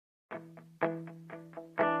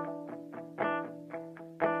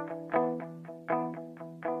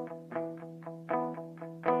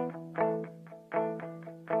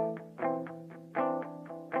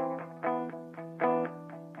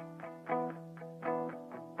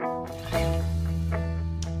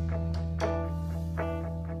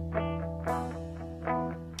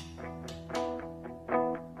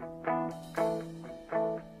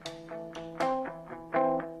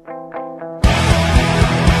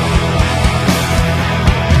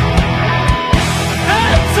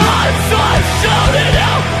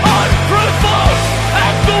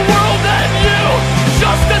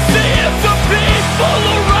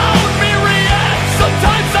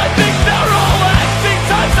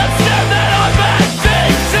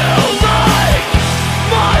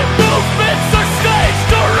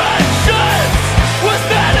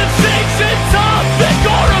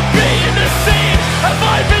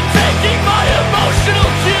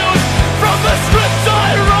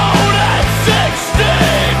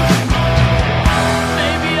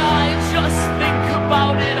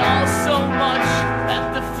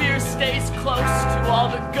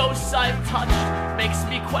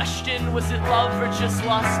question, was it love or just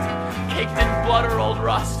lust? Caked in blood or old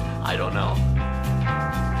rust? I don't know.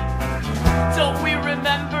 Don't we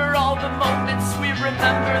remember all the moments? We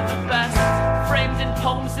remember the best, framed in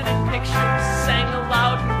poems and in pictures, sang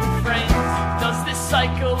aloud in refrains. Does this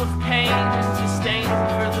cycle of pain and disdain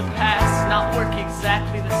for the past not work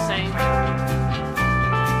exactly the same?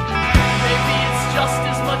 Maybe it's just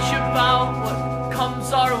as much about what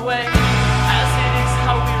comes our way